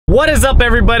What is up,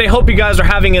 everybody? Hope you guys are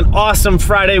having an awesome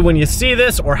Friday when you see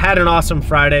this, or had an awesome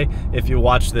Friday if you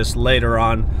watch this later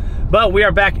on. But we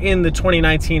are back in the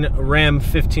 2019 Ram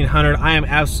 1500. I am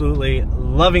absolutely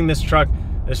loving this truck.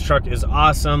 This truck is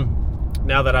awesome.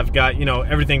 Now that I've got, you know,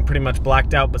 everything pretty much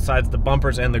blacked out besides the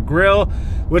bumpers and the grill,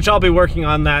 which I'll be working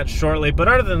on that shortly. But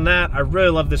other than that, I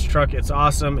really love this truck. It's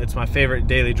awesome. It's my favorite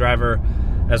daily driver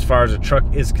as far as a truck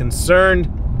is concerned.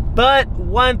 But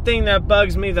one thing that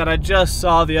bugs me that I just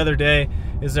saw the other day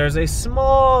is there's a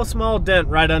small dent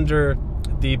right under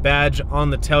the badge on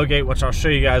the tailgate, which I'll show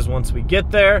you guys once we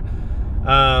get there.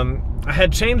 I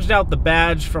had changed out the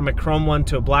badge from a chrome one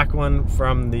to a black one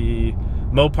from the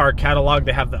Mopar catalog.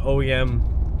 They have the OEM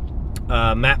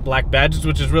matte black badges,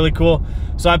 which is really cool.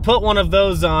 So I put one of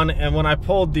those on, and when I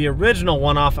pulled the original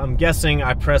one off, I'm guessing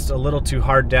I pressed a little too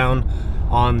hard down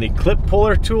on the clip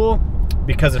puller tool,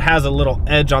 because it has a little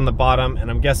edge on the bottom, and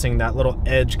I'm guessing that little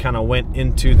edge kind of went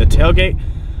into the tailgate.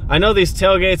 I know these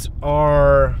tailgates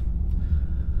are,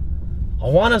 I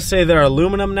want to say they're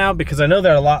aluminum now, because I know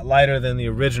they're a lot lighter than the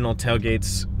original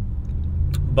tailgates,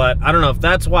 but I don't know if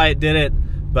that's why it did it.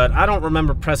 But I don't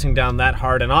remember pressing down that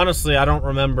hard, and honestly I don't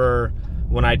remember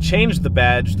when I changed the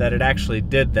badge that it actually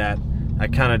did that. I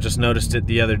kind of just noticed it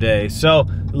the other day. So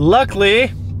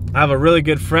luckily I have a really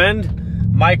good friend,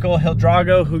 Michael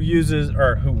Hildrago,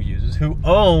 who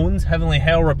owns Heavenly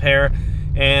Hail Repair,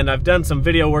 and I've done some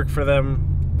video work for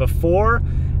them before,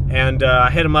 and I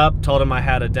hit him up, told him I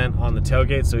had a dent on the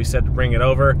tailgate, so he said to bring it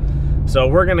over. So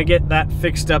we're gonna get that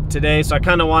fixed up today. So I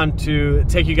kind of want to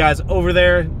take you guys over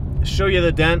there, show you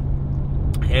the dent,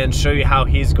 and show you how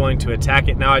he's going to attack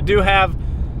it. Now I do have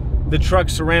the truck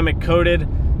ceramic coated,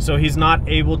 so he's not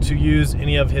able to use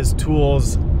any of his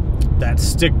tools that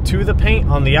stick to the paint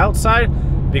on the outside,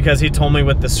 because he told me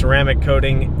with the ceramic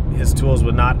coating his tools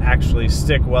would not actually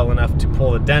stick well enough to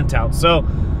pull the dent out. So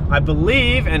I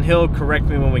believe, and he'll correct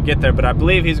me when we get there, but I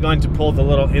believe he's going to pull the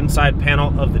little inside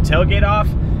panel of the tailgate off,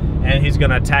 and he's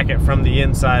going to attack it from the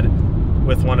inside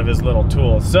with one of his little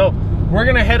tools. So we're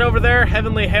gonna head over there,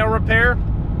 Heavenly Hail Repair,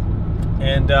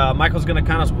 and Michael's gonna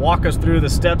kind of walk us through the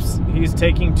steps he's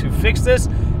taking to fix this,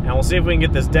 and we'll see if we can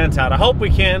get this dent out. I hope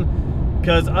we can,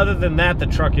 because other than that, the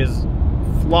truck is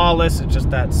flawless. It's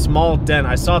just that small dent.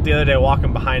 I saw it the other day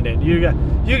walking behind it.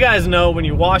 You guys know when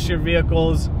you wash your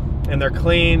vehicles and they're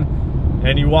clean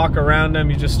and you walk around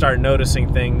them, you just start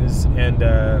noticing things, and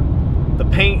the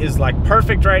paint is like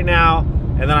perfect right now.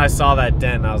 And then I saw that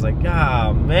dent and I was like,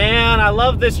 oh man, I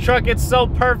love this truck. It's so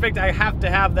perfect. I have to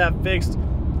have that fixed.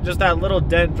 Just that little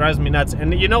dent drives me nuts.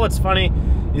 And you know what's funny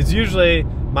is usually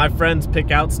my friends pick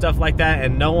out stuff like that,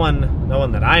 and no one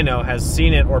that I know has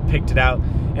seen it or picked it out.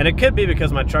 And it could be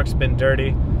because my truck's been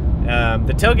dirty.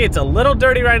 The tailgate's a little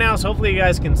dirty right now, so hopefully you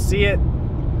guys can see it,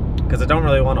 because I don't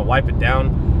really want to wipe it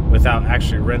down without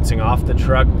actually rinsing off the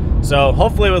truck. So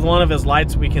hopefully with one of his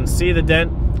lights we can see the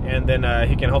dent, and then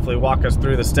he can hopefully walk us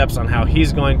through the steps on how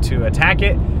he's going to attack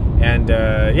it. And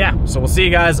yeah, so we'll see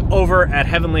you guys over at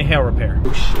Heavenly Hail Repair.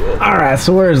 Oh, shit. All right,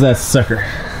 so where is that sucker?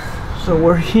 So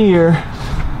we're here,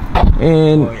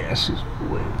 and oh yeah, she's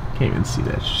way, can't even see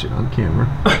that shit on camera.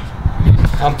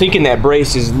 I'm thinking that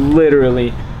brace is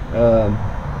literally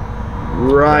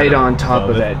right on top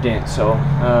of that dent. So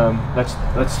let's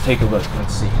take a look.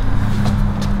 Let's see.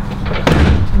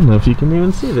 I don't know if you can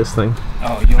even see this thing.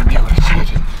 Oh, you'll be able to see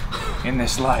it in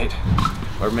this light,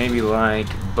 or maybe like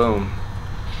boom.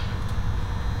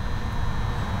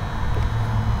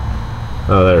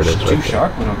 Oh, there it is. Two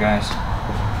sharp little guys.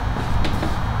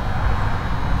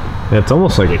 Yeah, it's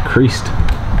almost like it creased.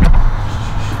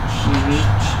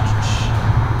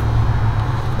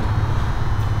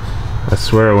 I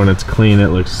swear when it's clean it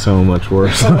looks so much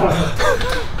worse. Yeah,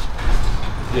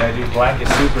 dude, black is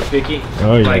super picky.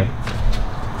 Oh yeah. Like,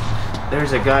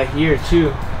 there's a guy here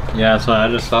too. Yeah, that's why I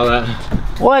just saw that.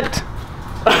 What?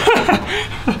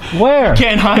 Where?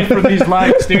 Can't hide from these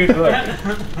lights, dude. Look.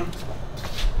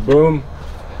 Boom.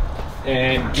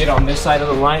 And get on this side of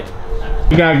the light.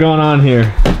 What you got going on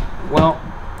here? Well,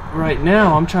 right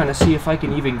now I'm trying to see if I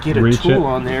can even get a tool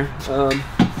on there.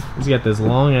 He's got this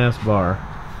long ass bar.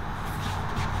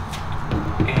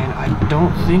 And I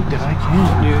don't think that I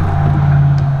can, dude.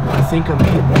 I think I'm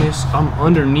hitting this. I'm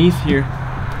underneath here.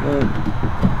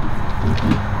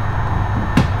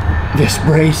 This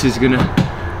brace is gonna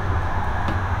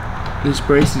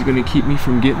keep me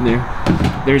from getting there.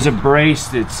 There's a brace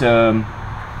that's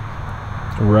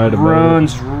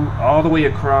runs all the way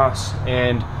across,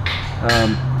 and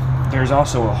there's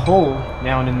also a hole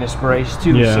down in this brace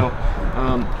too. Yeah. So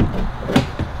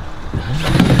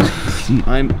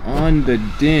I'm on the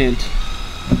dent,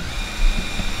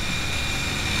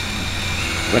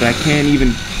 but I can't even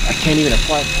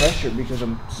apply pressure because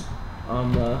I'm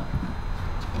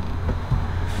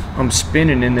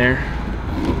spinning in there.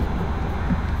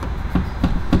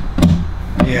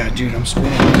 Yeah, dude, I'm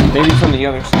spinning. Maybe from the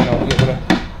other side I'll be able to.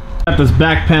 Got this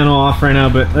back panel off right now,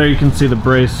 but there you can see the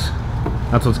brace.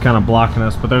 That's what's kind of blocking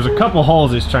us. But there's a couple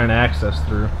holes he's trying to access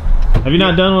through. Have you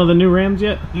not done one of the new Rams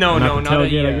yet? No, not a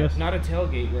yet, I guess. Not a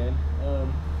tailgate, man.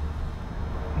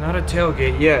 Not a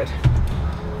tailgate yet.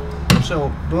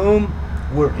 So, boom,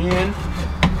 we're in.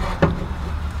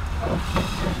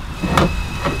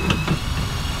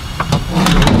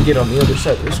 Get on the other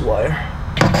side of this wire.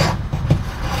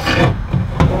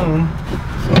 Boom,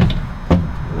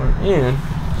 we're in.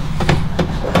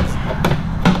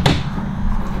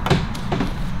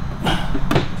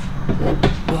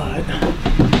 But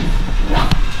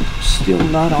still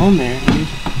not on there, dude.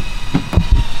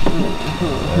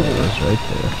 It's right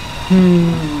there.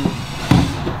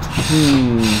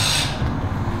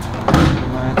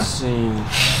 Let's see.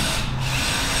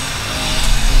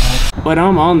 But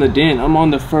I'm on the dent. I'm on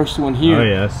the first one here. Oh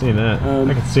yeah, I see that.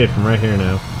 I can see it from right here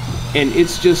now. And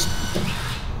it's just,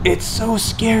 it's so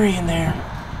scary in there.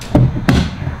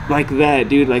 Like that,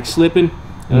 dude. Like slipping.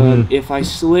 If I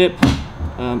slip,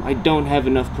 I don't have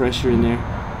enough pressure in there.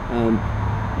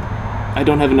 I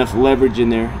don't have enough leverage in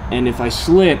there. And if I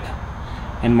slip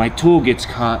and my tool gets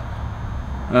caught,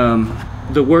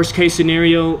 the worst case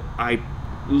scenario, I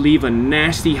leave a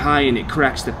nasty high and it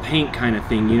cracks the paint kind of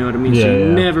thing, you know what I mean? Yeah, so you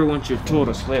yeah. never want your tool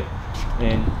to slip.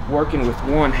 And working with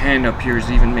one hand up here is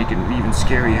even making it even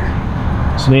scarier.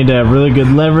 So you need to have really good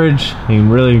leverage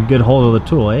and really good hold of the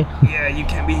tool, eh? Yeah, you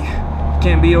can't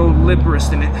be old lip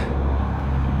wristing it.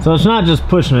 So it's not just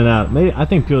pushing it out. Maybe I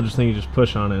think people just think you just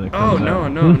push on it and it comes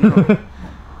out. No.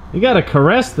 You gotta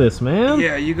caress this, man.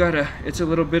 Yeah, you gotta, it's a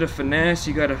little bit of finesse.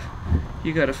 You gotta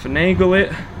finagle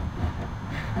it.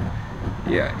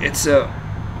 Yeah, it's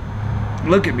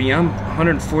look at me, I'm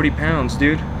 140 pounds,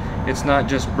 dude. It's not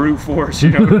just brute force, you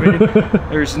know what I mean?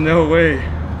 There's no way.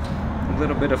 A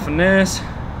little bit of finesse,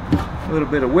 a little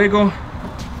bit of wiggle.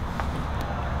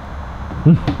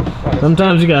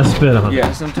 Sometimes you gotta spit on it.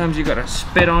 Yeah, sometimes you gotta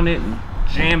spit on it and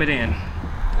jam it in.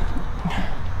 But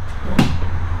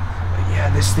yeah,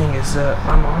 this thing is,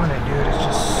 I'm on it, dude. It's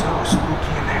just so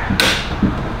spooky in there.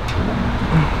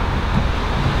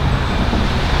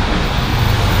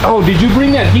 Oh, did you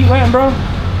bring that heat lamp, bro?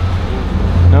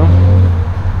 No?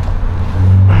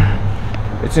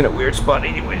 It's in a weird spot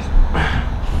anyways.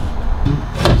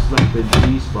 It's like the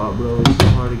G spot, bro. It's so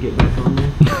hard to get back on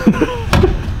there.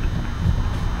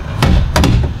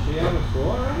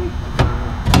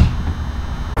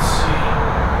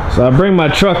 So I bring my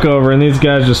truck over and these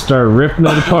guys just start ripping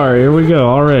it apart. Here we go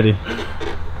already.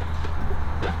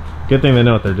 Good thing they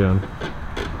know what they're doing.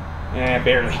 Yeah,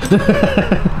 barely.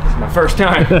 It's my first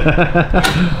time.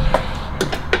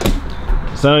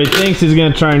 So he thinks he's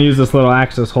gonna try and use this little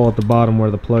access hole at the bottom where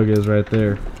the plug is right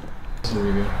there. There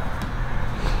we go.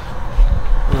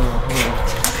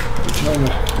 I'm trying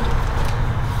to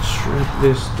strip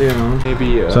this down.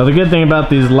 Maybe. So the good thing about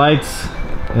these lights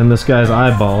and this guy's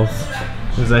eyeballs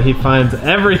is that he finds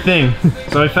everything.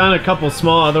 So he found a couple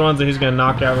small other ones that he's gonna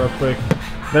knock out real quick.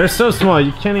 They're so small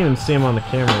you can't even see them on the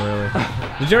camera really.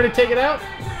 Did you already take it out?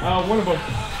 One of them.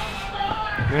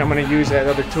 And I'm gonna use that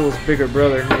other tool's bigger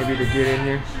brother maybe to get in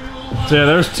here. So yeah,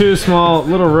 there's two small,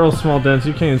 real small dents.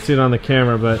 You can't even see it on the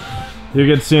camera, but you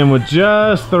can see them with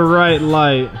just the right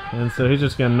light. And so he's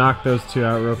just gonna knock those two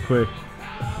out real quick.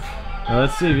 Now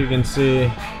let's see if you can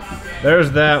see.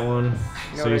 There's that one.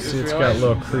 So you see it's got a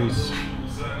little crease.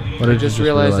 What did I just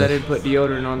realized I didn't put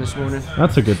deodorant on this morning.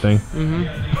 That's a good thing.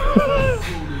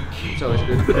 It's always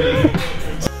good.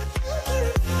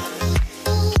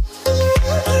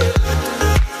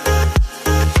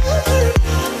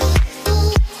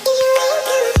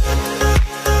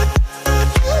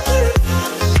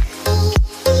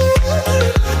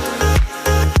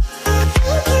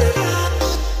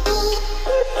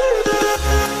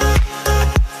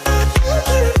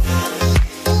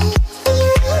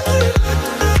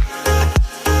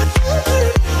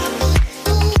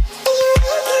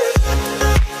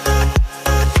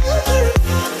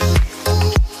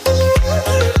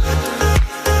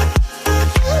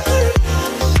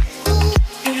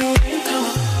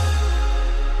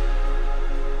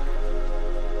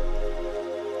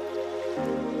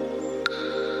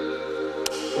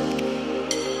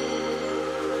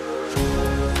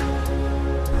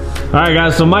 Alright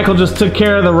guys, so Michael just took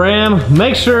care of the Ram.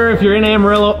 Make sure if you're in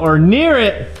Amarillo or near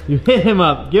it, you hit him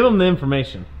up. Give him the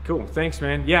information. Cool, thanks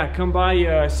man. Yeah, come by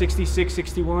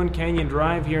 6661 Canyon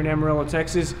Drive here in Amarillo,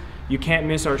 Texas. you can't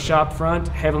miss our shop front,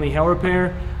 Heavenly Hell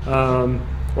Repair.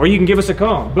 Or you can give us a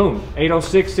call. Boom,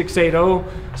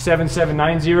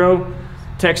 806-680-7790.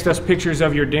 Text us pictures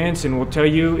of your dents and we'll tell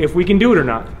you if we can do it or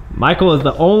not. Michael is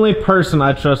the only person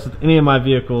I trust with any of my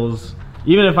vehicles.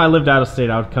 Even if I lived out of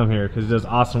state, I would come here because he does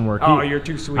awesome work. Oh, you're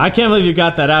too sweet. I can't believe you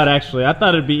got that out, actually. I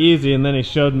thought it'd be easy, and then he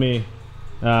showed me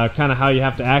kind of how you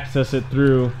have to access it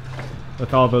through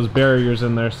with all those barriers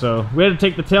in there. So we had to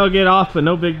take the tailgate off, but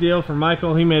no big deal for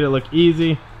Michael. He made it look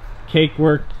easy. Cake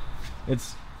work.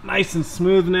 It's nice and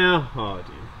smooth now. Oh,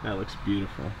 dude, that looks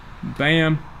beautiful.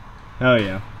 Bam. Oh,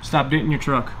 yeah. Stop denting your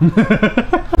truck.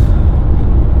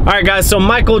 All right, guys, so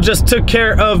Michael just took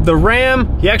care of the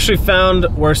ram. He actually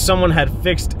found where someone had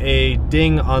fixed a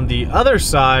ding on the other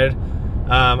side,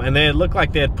 and it looked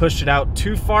like they had pushed it out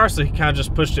too far, so he kind of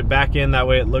just pushed it back in. That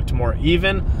way it looked more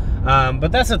even.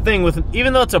 But that's the thing, with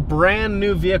even though it's a brand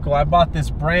new vehicle, I bought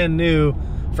this brand new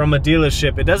from a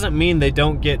dealership, it doesn't mean they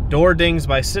don't get door dings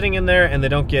by sitting in there, and they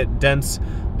don't get dents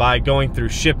by going through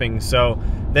shipping. So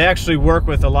they actually work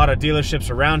with a lot of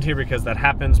dealerships around here because that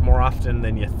happens more often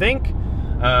than you think.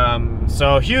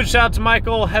 So huge shout out to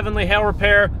Michael, Heavenly Hell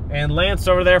Repair, and Lance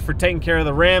over there for taking care of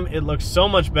the ram. It looks so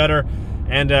much better,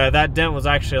 and that dent was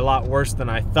actually a lot worse than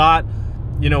I thought.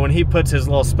 You know, when he puts his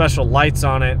little special lights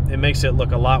on it, it makes it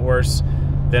look a lot worse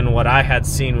than what I had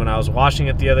seen when I was washing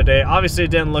it the other day. Obviously,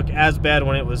 it didn't look as bad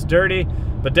when it was dirty,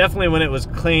 but definitely when it was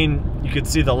clean, you could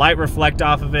see the light reflect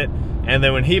off of it. And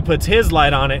then when he puts his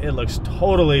light on it, it looks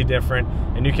totally different,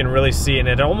 and you can really see it, and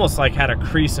it almost like had a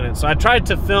crease in it. So I tried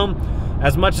to film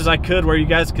as much as I could where you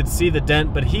guys could see the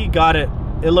dent, but he got it.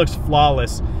 It looks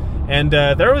flawless. And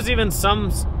there was even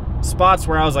some spots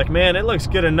where I was like, man, it looks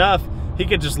good enough. He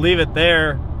could just leave it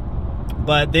there.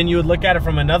 But then you would look at it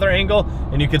from another angle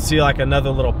and you could see like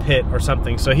another little pit or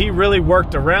something. So he really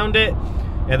worked around it,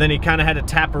 and then he kind of had to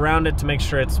tap around it to make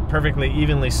sure it's perfectly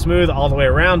evenly smooth all the way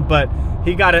around. But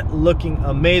he got it looking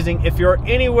amazing. If you're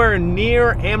anywhere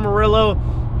near Amarillo,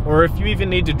 or if you even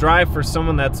need to drive for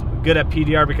someone that's good at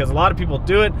PDR, because a lot of people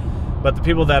do it, but the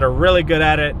people that are really good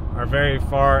at it are very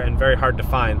far and very hard to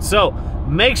find. So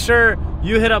make sure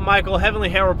you hit up Michael, Heavenly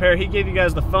Hell Repair. He gave you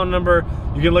guys the phone number.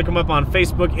 You can look him up on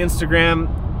Facebook, Instagram.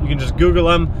 You can just Google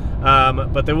them,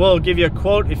 but they will give you a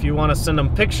quote if you want to send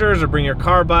them pictures or bring your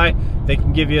car by. They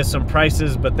can give you some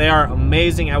prices, but they are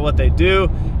amazing at what they do,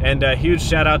 and a huge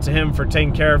shout out to him for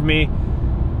taking care of me.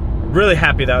 Really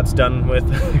happy that it's done with,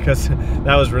 because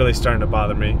that was really starting to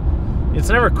bother me. It's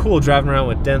never cool driving around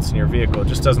with dents in your vehicle. It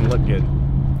just doesn't look good.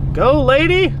 Go,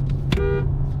 lady!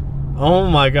 Oh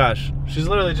my gosh, she's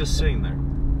literally just sitting there.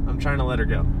 I'm trying to let her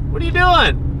go. What are you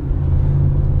doing?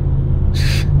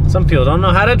 Some people don't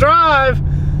know how to drive.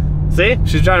 See,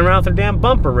 she's driving around with her damn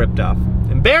bumper ripped off.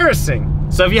 Embarrassing.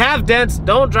 So if you have dents,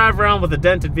 don't drive around with a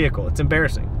dented vehicle. It's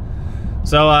embarrassing.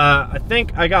 So I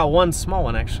think I got one small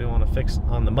one actually I want to fix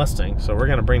on the Mustang. So we're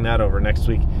gonna bring that over next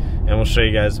week, and we'll show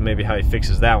you guys maybe how he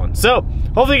fixes that one. So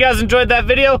hopefully you guys enjoyed that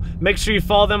video. Make sure you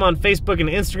follow them on Facebook and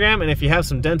Instagram, and if you have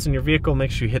some dents in your vehicle,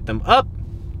 make sure you hit them up.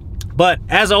 But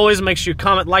as always, make sure you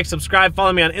comment, like, subscribe,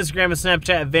 follow me on Instagram and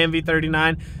Snapchat at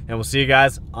VanV39, and we'll see you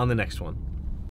guys on the next one.